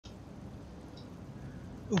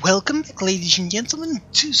Welcome back, ladies and gentlemen,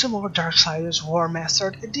 to some more Darksiders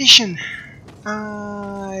Warmastered edition.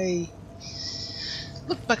 I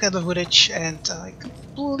looked back at the footage and I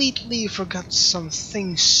completely forgot some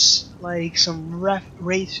things, like some wrath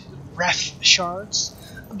shards,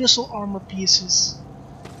 abyssal armor pieces,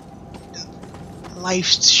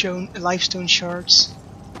 lifestone shards,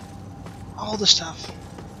 all the stuff.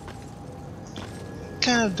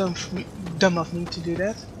 Kind of dumb of me to do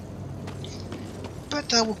that,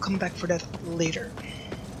 but I will come back for that later.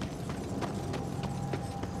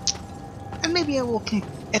 And maybe I will,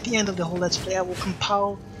 at the end of the whole Let's Play, I will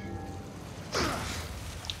compile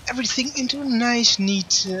everything into a nice,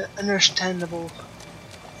 neat, understandable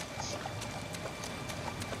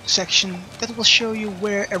section that will show you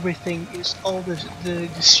where everything is, all the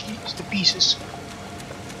pieces.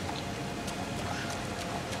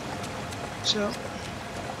 So,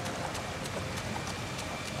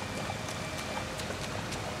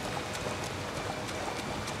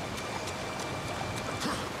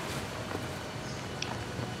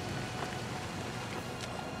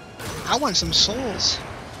 I want some souls.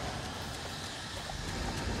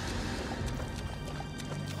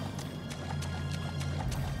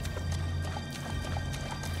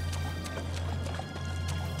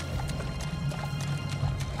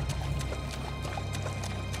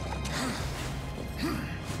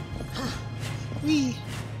 Wee.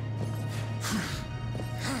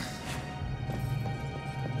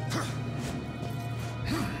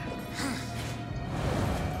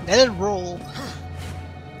 Let it roll.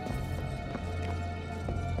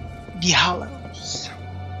 The Hollows.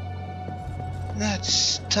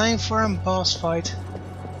 That's time for a boss fight.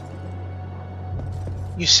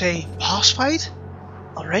 You say, boss fight?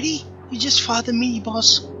 Already? You just fought the mini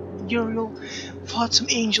boss, Uriel, fought some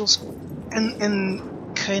angels,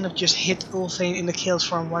 and kind of just hit Ulthane in the kills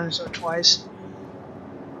from once or twice.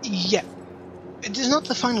 Yeah, it is not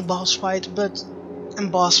the final boss fight, but a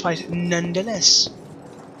boss fight nonetheless.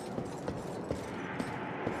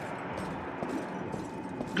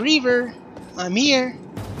 Griever, I'm here.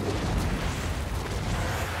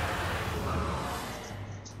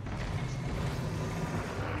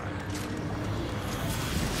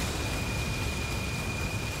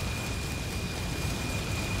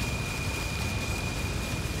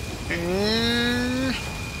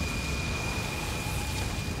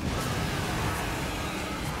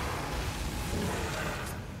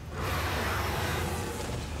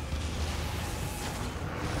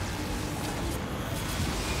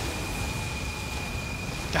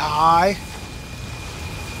 Die.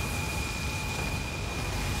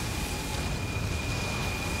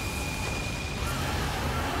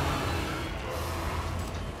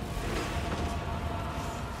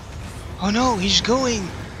 Oh no, he's going.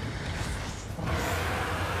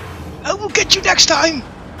 I will get you next time.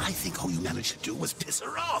 I think all you managed to do was piss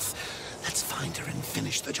her off. Let's find her and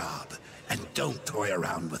finish the job. And don't toy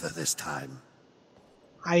around with her this time.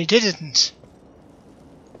 I didn't.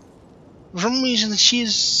 For some reason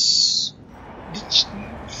she's...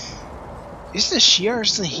 Is it she or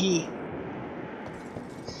is it he?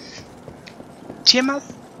 Tiamat,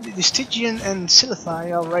 the Stygian and Silith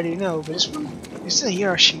I already know, but this one, is it he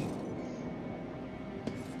or she?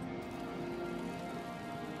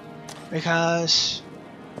 Because...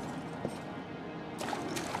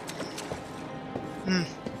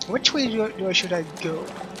 which way should I go?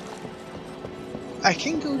 I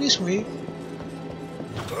can go this way.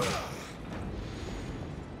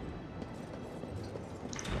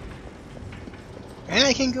 And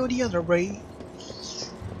I can go the other way.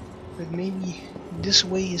 But maybe this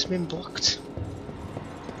way has been blocked.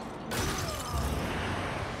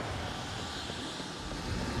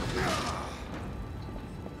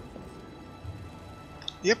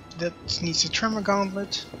 Yep, that needs a Tremor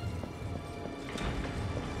Gauntlet.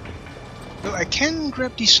 Though I can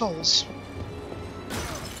grab these souls.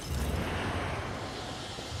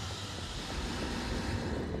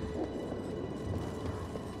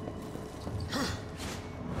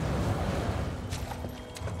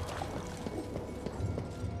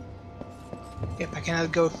 Yep, I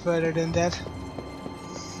cannot go further than that.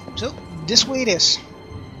 So, this way it is.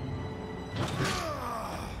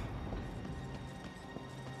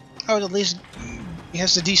 Oh, at least he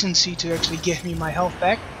has the decency to actually give me my health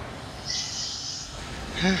back.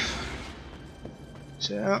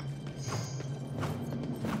 So...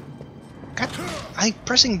 God, I'm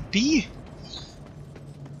pressing B?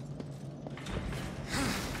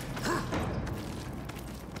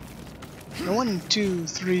 No, 1, 2,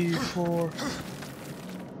 3, 4...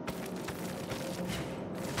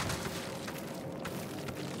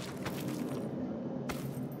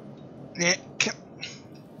 Yeah,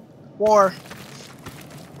 War.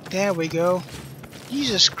 There we go.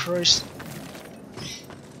 Jesus Christ.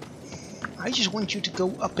 I just want you to go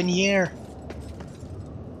up in the air.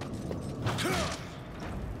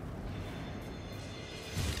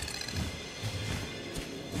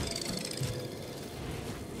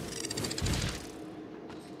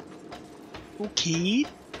 Okay.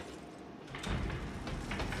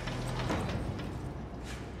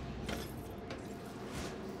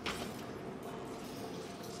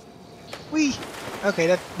 Whee! Okay,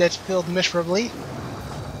 that failed miserably.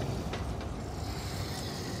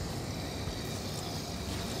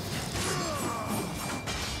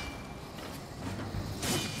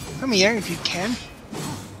 Come here if you can.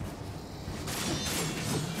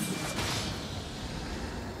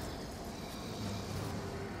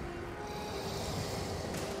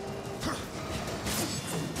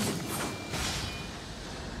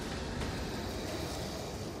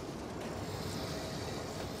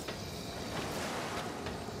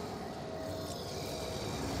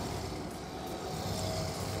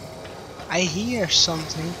 I hear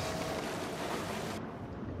something.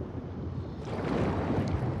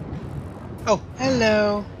 Oh,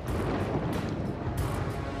 hello.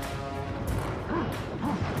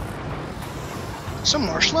 Some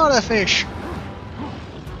more slaughterfish.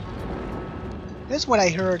 That's what I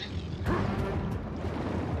heard.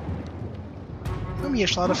 Come here,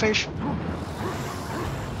 slaughterfish.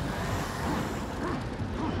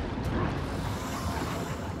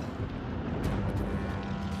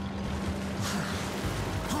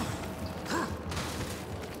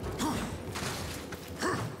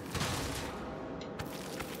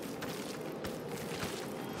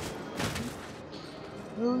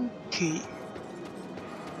 Okay.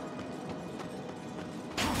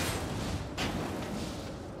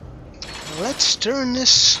 Let's turn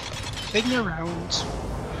this thing around.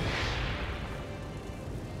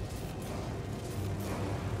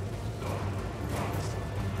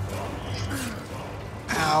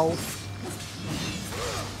 Ow.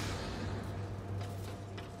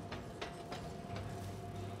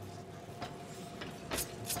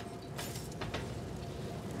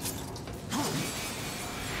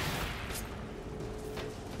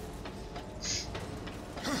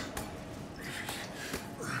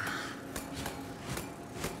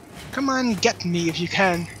 Come on, get me if you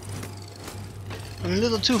can. I'm a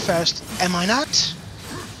little too fast, am I not?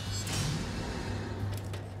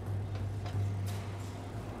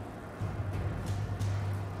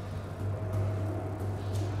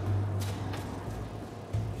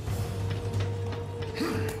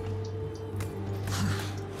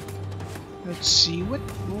 Let's see,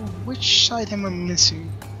 which side am I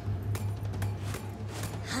missing?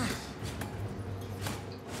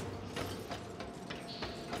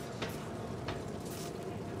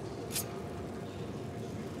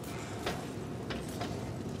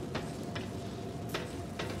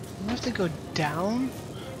 Do I have to go down?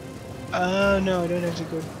 Oh no, I don't have to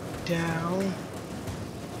go down.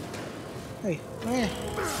 Hey, where?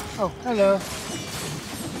 Oh, hello.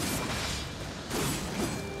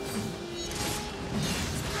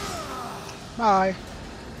 Bye.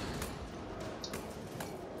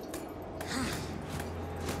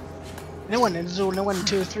 No one in the zone, no 1,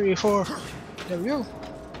 2, 3, 4. There we go. There we go.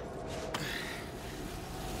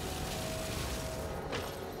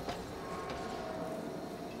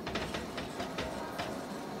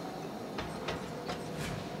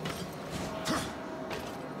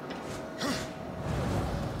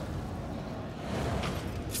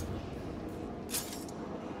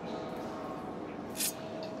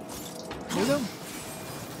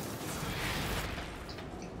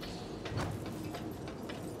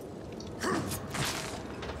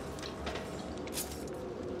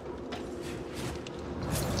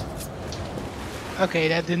 Okay,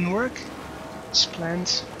 that didn't work. It's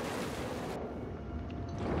planned.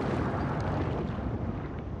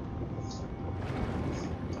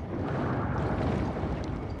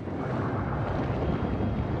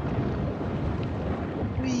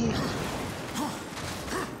 Whee.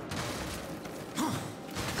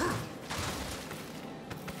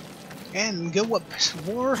 And go up,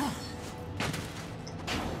 war.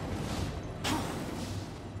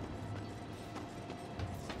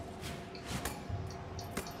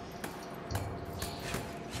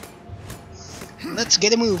 Let's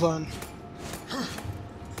get a move on.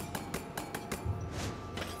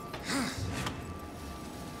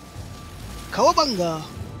 Cowabunga!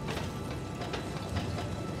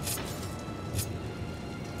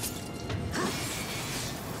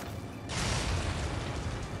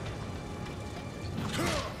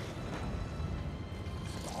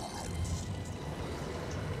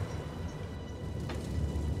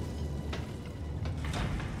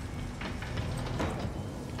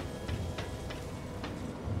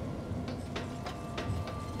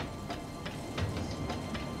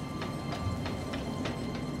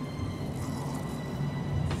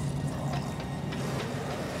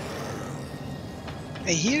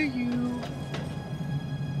 I hear you.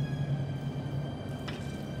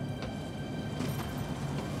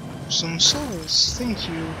 Some souls, thank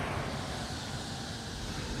you.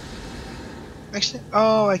 Actually,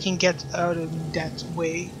 oh, I can get out of that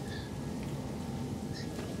way.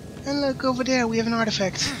 And look, over there we have an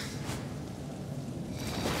artifact.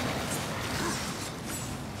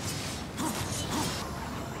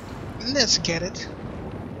 Let's get it.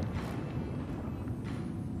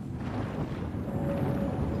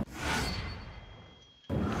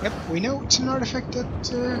 Yep, we know it's an artifact that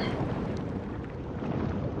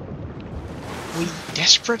we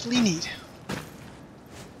desperately need.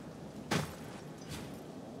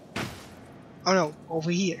 Oh no, over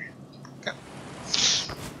here. Okay.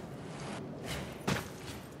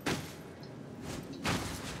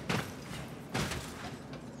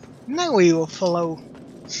 Now we will follow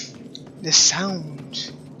the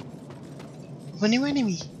sound of a new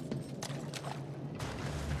enemy.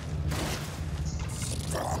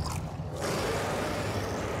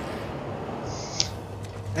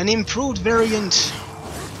 An improved variant.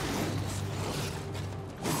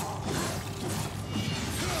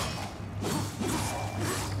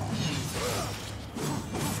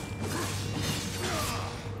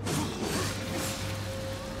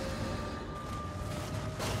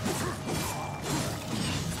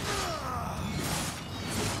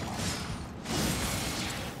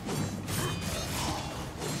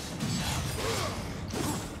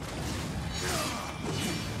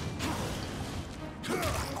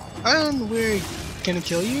 And we're gonna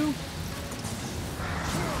kill you.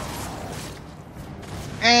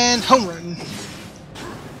 And home run.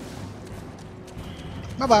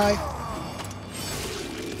 Bye bye.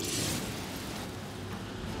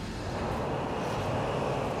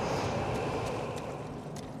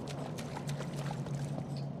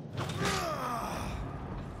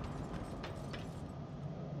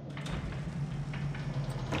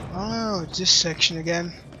 Oh, it's this section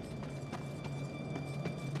again.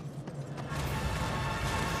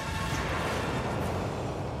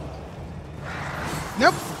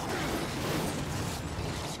 Nope.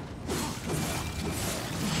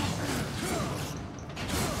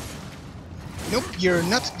 Nope, you're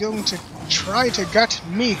not going to try to gut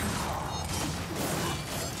me.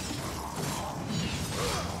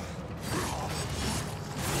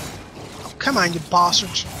 Oh, come on, you bastard.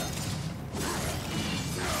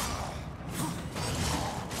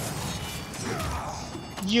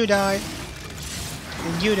 You die.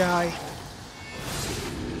 And you die.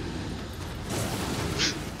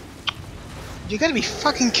 You gotta be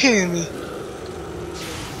fucking kidding me.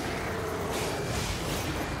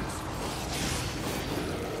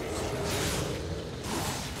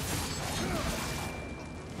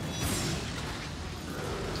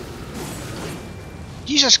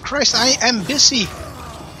 Jesus Christ, I am busy.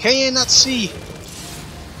 Can you not see?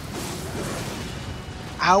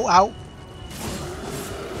 Ow, ow.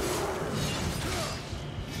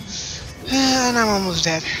 And I'm almost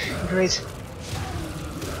dead. Great.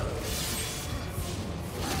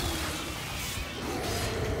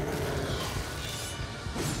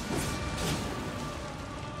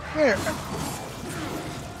 Where?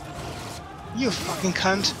 You fucking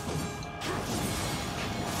cunt.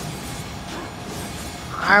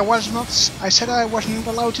 I said I wasn't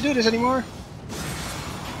allowed to do this anymore.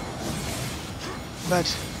 But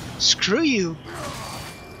screw you.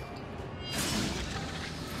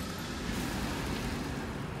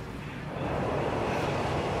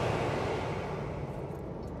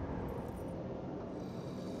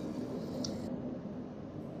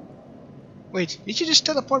 Wait, did you just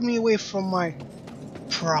teleport me away from my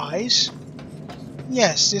prize?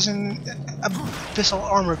 Yes, there's an abyssal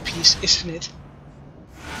armor piece, isn't it?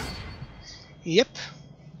 Yep.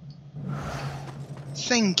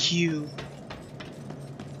 Thank you.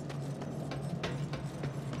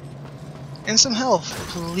 And some health,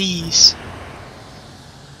 please.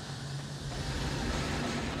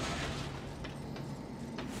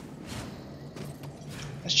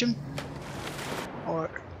 Let's jump.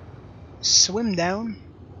 Or swim down.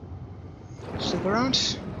 Just look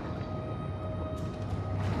around.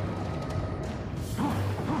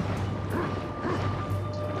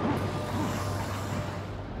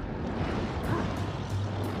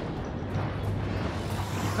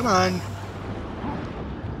 Come on.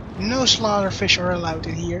 No slaughterfish are allowed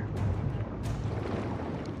in here.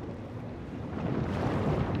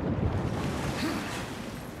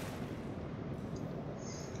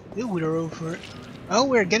 Ooh, we're over. Oh,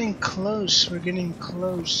 we're getting close. We're getting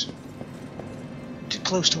close. Too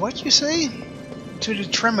close to what you say? To the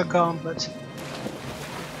Tremor Gauntlet.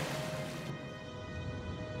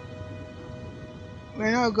 we're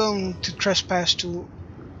now going to trespass to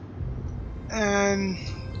an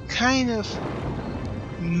kind of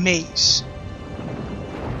maze.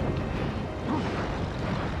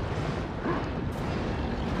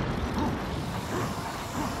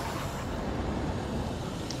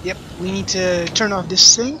 Yep, we need to turn off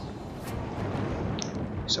this thing.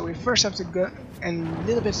 So we first have to go a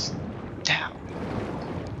little bit down.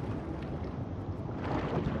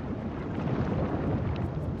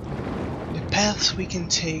 The paths we can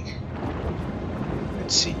take.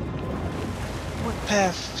 Let's see. What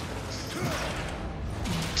path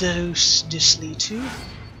does this lead to?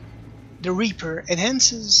 The Reaper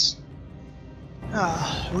enhances.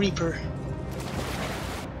 Reaper.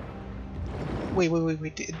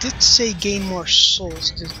 Wait. It did say gain more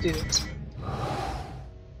souls, did it?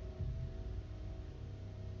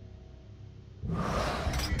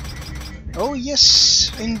 Oh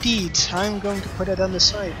yes, indeed. I'm going to put it on the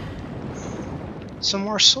side. Some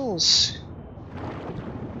more souls.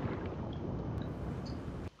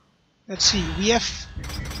 Let's see, we have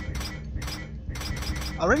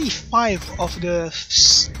already 5 of the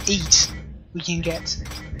 8 we can get.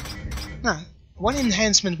 Now, one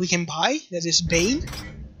enhancement we can buy, that is Bane,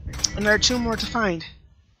 and there are 2 more to find.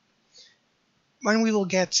 One we will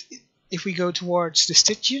get if we go towards the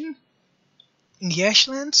Stygian in the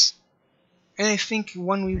Ashlands, and I think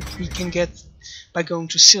one we can get by going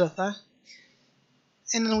to Silitha,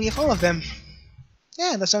 and then we have all of them.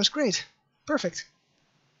 Yeah, that sounds great. Perfect.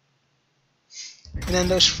 And then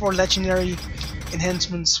those 4 legendary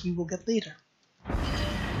enhancements we will get later.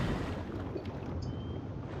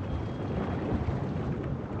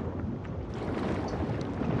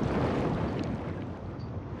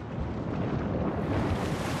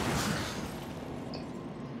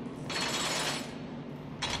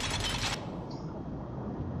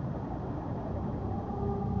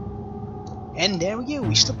 And there we go,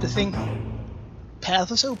 we stopped the thing.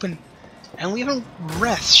 Path is open. And we have a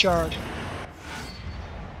Wrath Shard.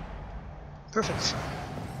 Perfect.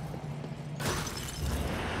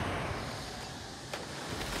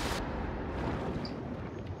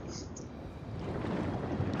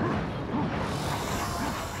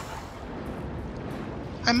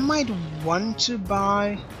 I might want to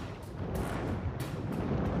buy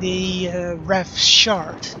the Wrath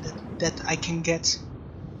Shard that I can get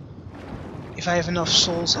if I have enough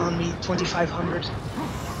souls on me, 2500.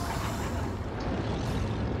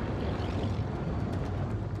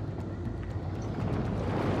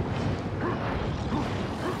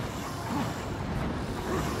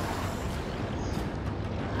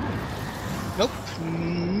 Nope,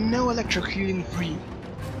 no electrocuting for you.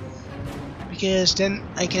 Because then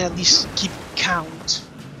I can at least keep count.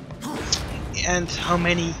 And how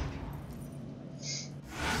many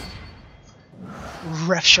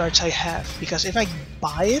Wrath Shards I have. Because if I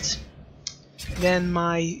buy it, then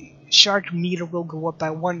my shard meter will go up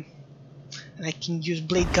by 1. And I can use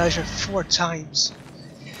Blade Geyser 4 times.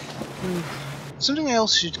 Something I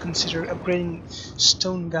also should consider upgrading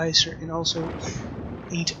Stone Geyser, and also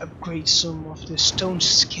need to upgrade some of the Stone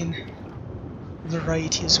Skin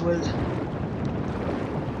variety as well.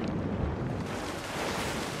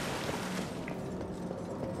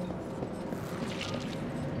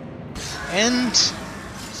 And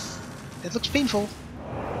it looks painful.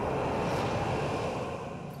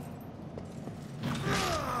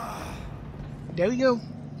 There we go.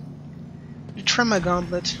 The Tremor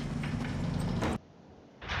Gauntlet.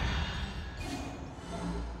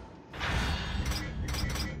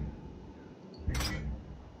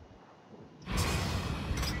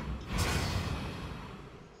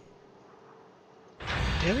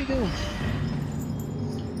 There we go.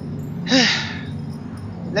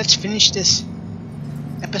 Let's finish this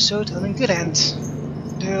episode on a good end.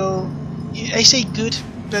 Though, I say good,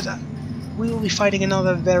 but we will be fighting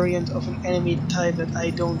another variant of an enemy type that I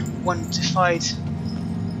don't want to fight.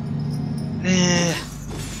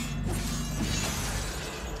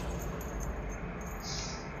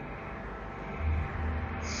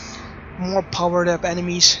 More powered up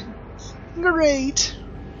enemies. Great!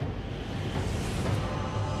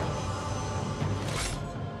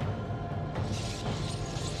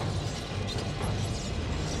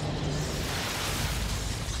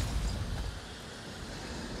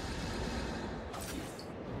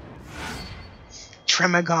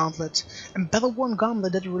 Tremor Gauntlet, and Battle Worn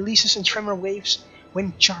Gauntlet that releases in tremor waves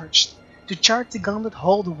when charged. To charge the gauntlet,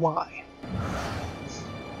 hold Y.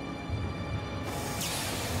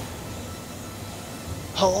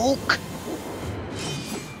 Hulk!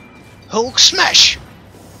 Hulk smash!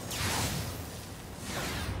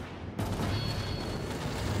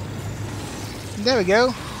 There we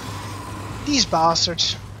go. These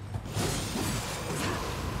bastards.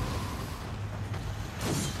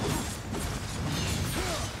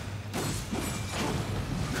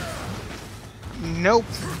 Nope.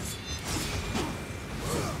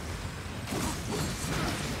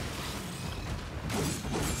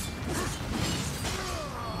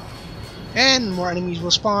 And more enemies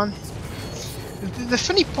will spawn. The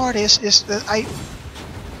funny part is that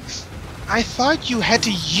I thought you had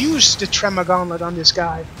to use the Tremor Gauntlet on this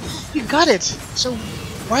guy. You got it, so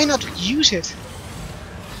why not use it?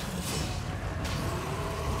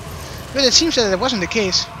 But it seems that it wasn't the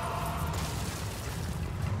case.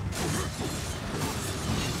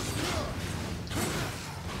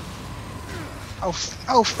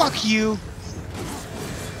 Oh, fuck you!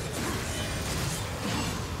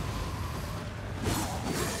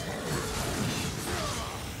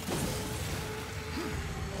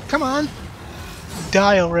 Come on!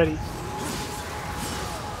 Die already!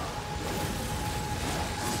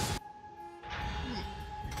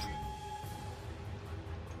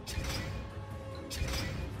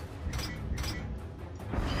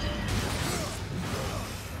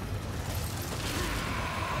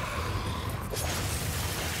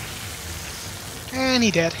 And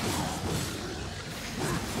he dead.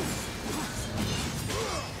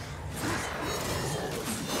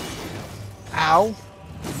 Ow.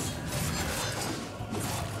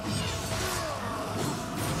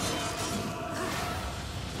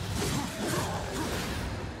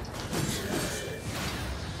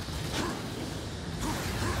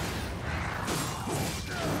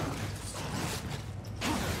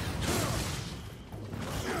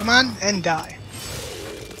 Come on, and die.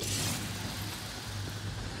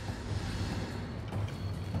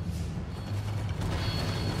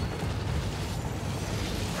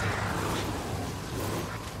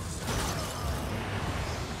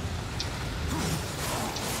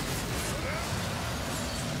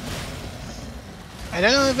 I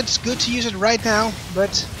don't know if it's good to use it right now,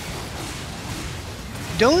 but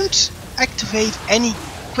don't activate any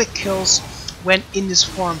quick kills when in this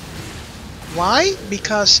form. Why?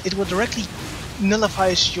 Because it will directly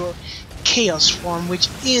nullifies your chaos form, which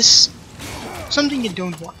is something you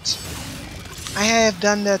don't want. I have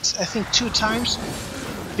done that I think 2 times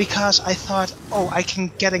because I thought, oh, I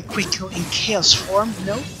can get a quick kill in chaos form.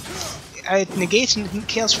 No. It negates in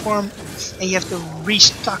chaos form and you have to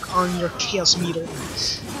restock on your chaos meter.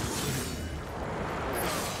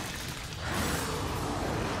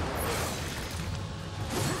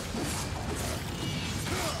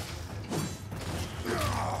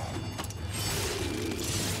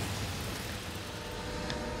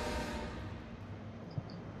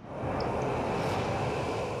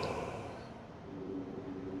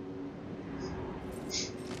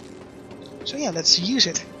 So yeah, let's use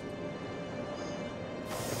it.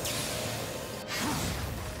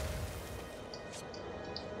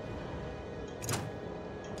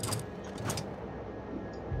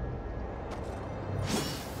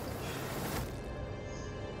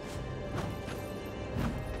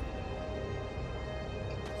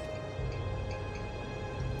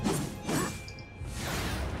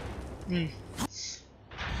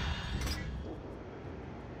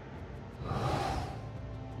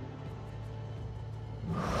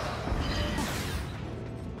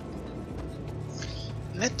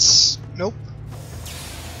 Let's... nope.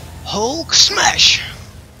 Hulk smash!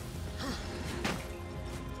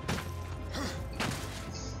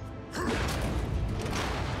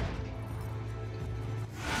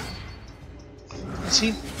 Let's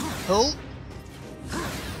see. Hulk?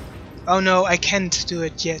 Oh no, I can't do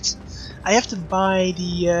it yet. I have to buy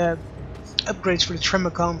the upgrades for the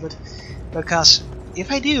Tremor Gauntlet, because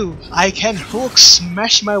if I do, I can Hulk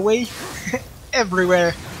smash my way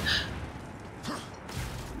everywhere.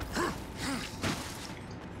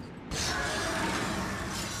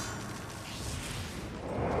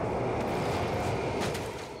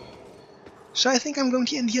 So I think I'm going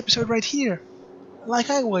to end the episode right here.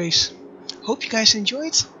 Like always, hope you guys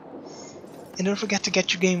enjoyed, and don't forget to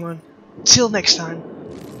get your game on. Till next time.